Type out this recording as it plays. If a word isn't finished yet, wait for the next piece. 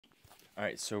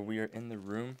Alright, so we are in the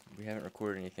room. We haven't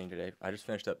recorded anything today. I just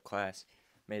finished up class.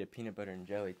 Made a peanut butter and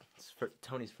jelly. It's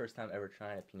Tony's first time ever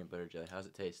trying a peanut butter jelly. How's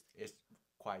it taste? It's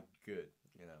quite good,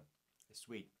 you know. It's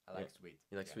sweet. I like sweet.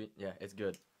 You like sweet? Yeah, it's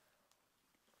good.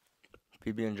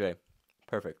 PB+J.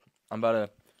 Perfect. I'm about to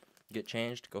get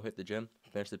changed, go hit the gym,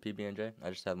 finish the PB+J. I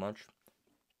just had lunch.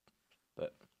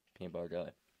 But peanut butter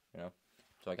jelly, you know.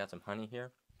 So I got some honey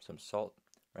here, some salt,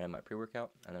 right in my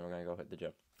pre-workout, and then we're going to go hit the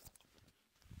gym.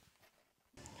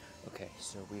 Okay,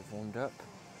 so we've warmed up,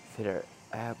 fit our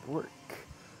ab work.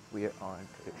 We are on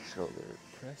to shoulder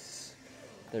press,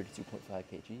 32.5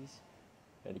 kgs.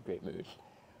 In a great mood.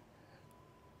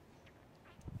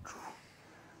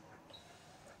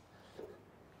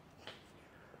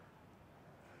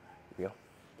 Here we go.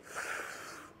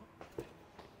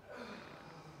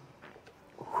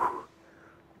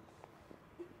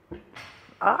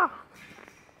 Ah!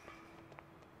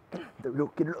 There we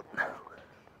go, get it up.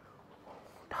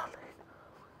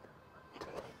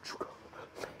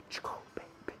 Let's go,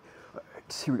 baby.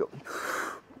 Alright, here we go.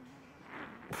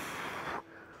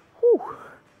 Whew.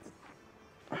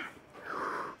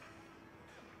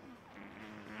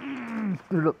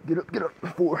 Get up.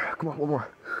 4. Come on, one more.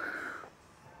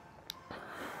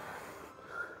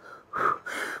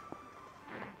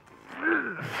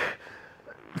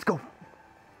 Let's go.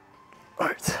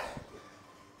 Alright.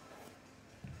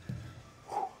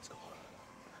 Let's go.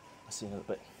 I'll see you in a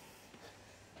little bit.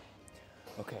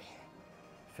 Okay.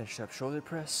 Finished up shoulder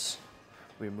press.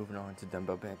 We're moving on to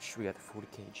dumbbell bench. We got the 40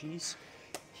 kgs.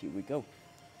 Here we go.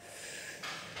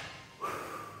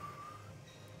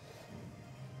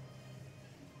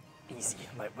 Easy,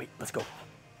 lightweight. Let's go.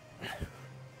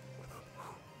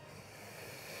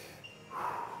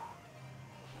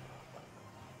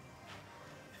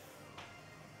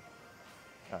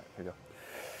 Alright, here we go.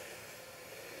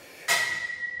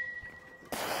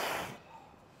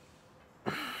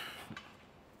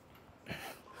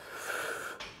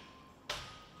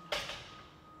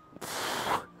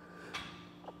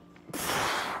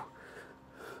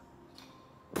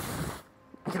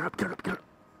 Get up. There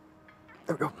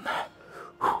we go.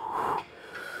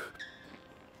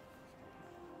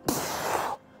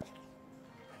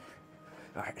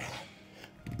 Alright.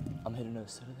 I'm hitting another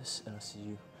set of this, and I'll see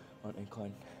you on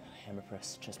incline hammer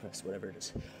press, chest press, whatever it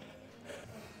is.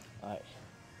 Alright.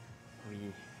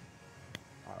 We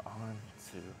are on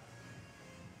to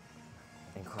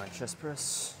incline chest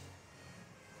press.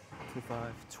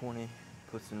 25, 20,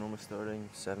 puts the normal starting,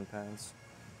 7 pounds.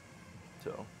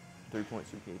 So 3.2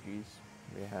 kgs.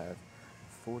 We have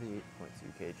 48.2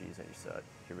 kgs at your side.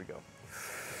 Here we go.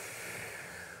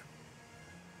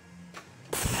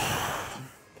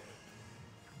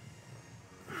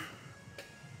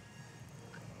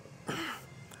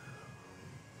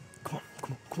 Come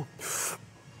on.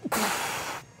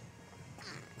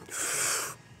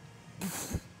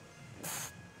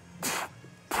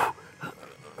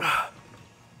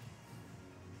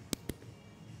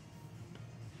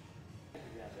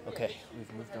 Okay,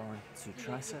 we've moved on to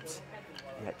triceps.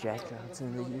 We got Jack Johnson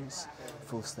in the use,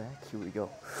 full stack. Here we go.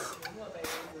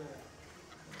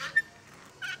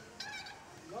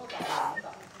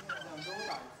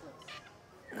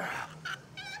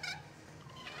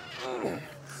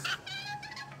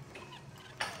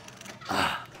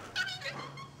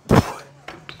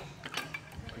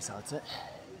 Pretty solid set.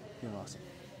 Feeling awesome.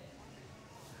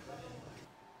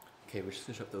 Okay, we just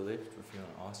finished up the lift. We're feeling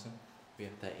awesome. We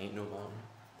have that Ain't No Mountain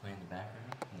playing in the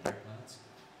background in the airplanes.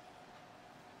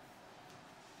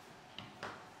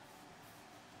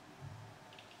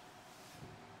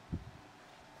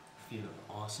 Feeling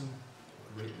awesome.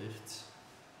 Great lifts.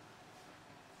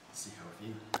 Let's see how we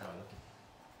feel. How I'm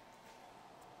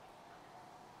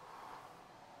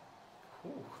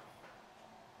looking. Ooh.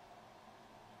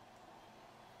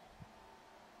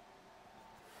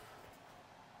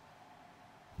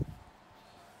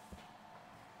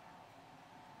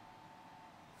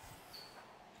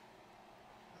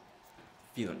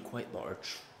 Feeling quite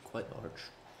large. We're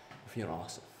feeling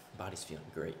awesome. Body's feeling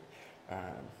great.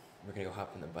 We're gonna go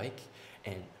hop on the bike,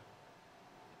 and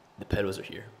the pedals are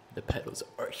here. Let's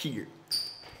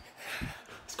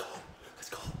go.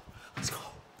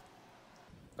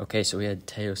 Okay, so we had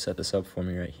Teo set this up for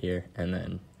me right here, and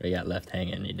then we got left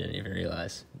hanging. He didn't even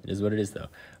realize. It is what it is,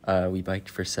 though. We biked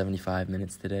for 75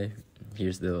 minutes today.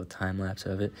 Here's the little time lapse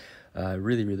of it.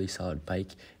 Really solid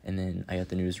bike. And then I got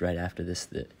the news right after this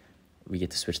that we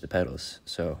get to switch the pedals.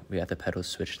 So we got the pedals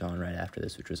switched on right after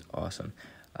this, which was awesome.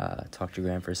 Talked to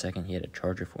Graham for a second. He had a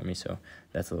charger for me, so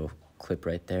that's a little clip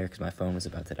right there because my phone was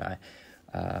about to die.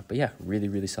 But yeah,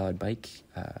 really solid bike.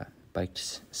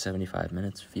 biked 75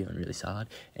 minutes, feeling really solid,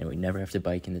 and we never have to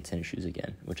bike in the tennis shoes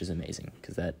again, which is amazing,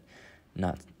 because that,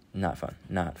 not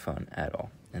fun at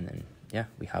all. And then, yeah,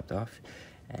 we hopped off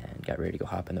and got ready to go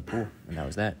hop in the pool, and that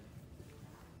was that.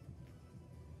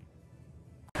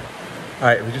 All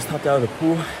right, we just hopped out of the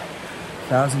pool,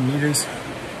 1,000 meters,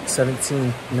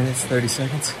 17 minutes, 30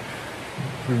 seconds.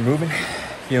 We're moving,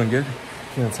 feeling good,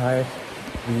 feeling tired.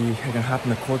 We are gonna hop in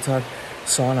the cold tub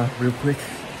sauna real quick,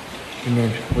 and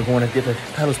then we're going to get the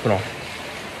pedals put on.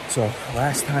 So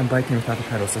last time biking without the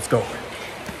pedals, let's go.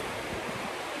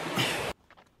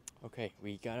 Okay,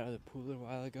 we got out of the pool a little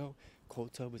while ago.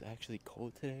 Cold tub was actually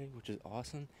cold today, which is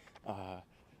awesome.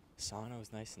 Sauna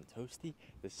was nice and toasty.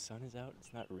 The sun is out.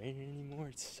 It's not raining anymore.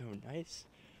 It's so nice.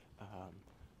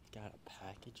 Got a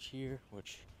package here,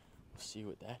 which we'll see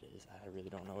what that is. I really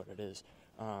don't know what it is.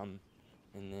 And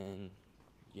then,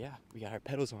 yeah, we got our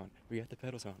pedals on. We got the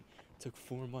pedals on. It took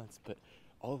 4 months, but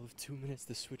all of 2 minutes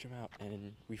to switch them out,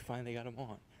 and we finally got them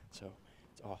on. So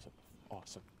it's awesome.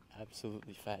 Awesome.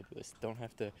 Absolutely fabulous. Don't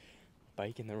have to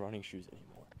bike in the running shoes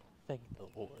anymore. Thank the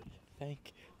Lord.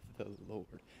 Thank the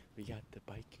Lord. We got the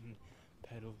biking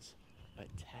pedals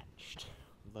attached.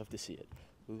 Love to see it.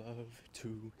 Love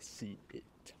to see it.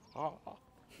 Ah.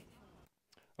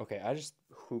 Okay, I just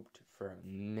hooped for a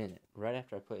minute. Right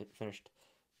after I finished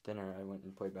dinner, I went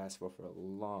and played basketball for a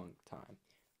long time.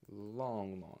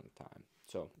 Long time.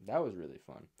 So that was really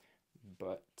fun,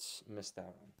 but missed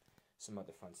out on some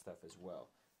other fun stuff as well.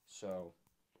 So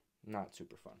not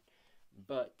super fun.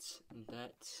 But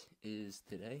that is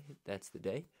today. That's the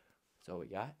day. That's all we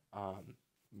got.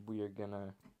 We are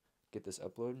gonna get this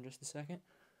uploaded in just a second.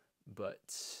 But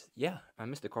yeah, I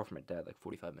missed a call from my dad like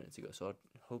 45 minutes ago, so I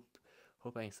hope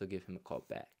I can still give him a call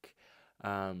back.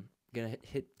 Gonna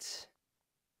hit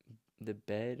the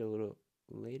bed a little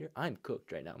later. I'm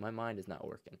cooked right now. My mind is not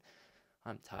working.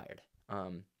 I'm tired.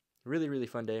 Really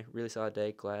fun day. Really solid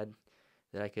day. Glad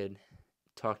that I could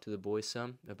talk to the boys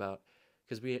some about,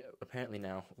 because we apparently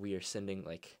now we are sending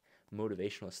like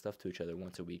motivational stuff to each other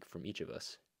once a week from each of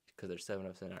us, because there's 7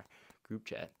 of us in our group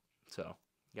chat. So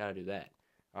gotta do that.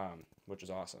 Which is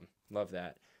awesome. Love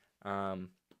that.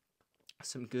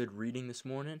 Some good reading this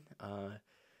morning.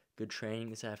 Good training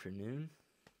this afternoon.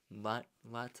 Lot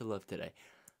to love today.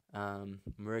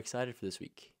 We're excited for this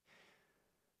week.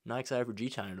 Not excited for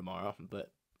G-China tomorrow,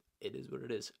 but it is what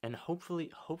it is. And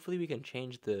hopefully we can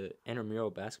change the intramural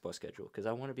basketball schedule, because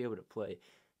I want to be able to play.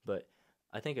 But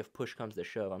I think if push comes to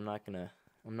shove, I'm not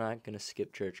gonna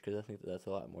skip church, because I think that's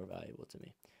a lot more valuable to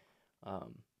me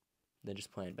than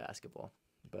just playing basketball.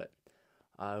 But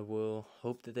I will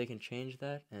hope that they can change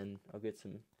that, and I'll get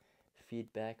some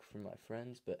feedback from my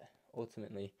friends. But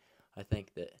ultimately, I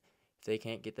think that if they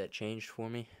can't get that changed for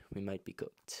me, we might be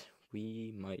cooked.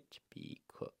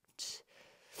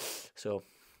 So,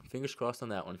 fingers crossed on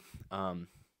that one.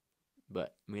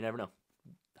 But we never know.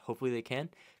 Hopefully they can,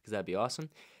 because that'd be awesome.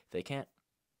 If they can't,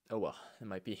 oh well, it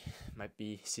might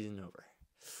be season over.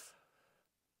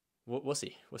 We'll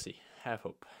see. Have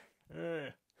hope.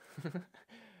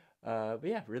 But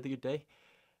yeah, really good day.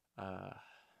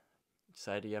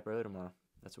 Decided to get up early tomorrow.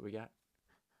 That's what we got.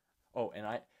 Oh, and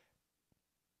I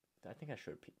think I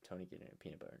showed Tony getting a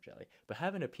peanut butter and jelly. But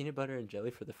having a peanut butter and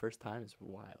jelly for the first time is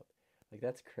wild. Like,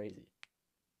 that's crazy.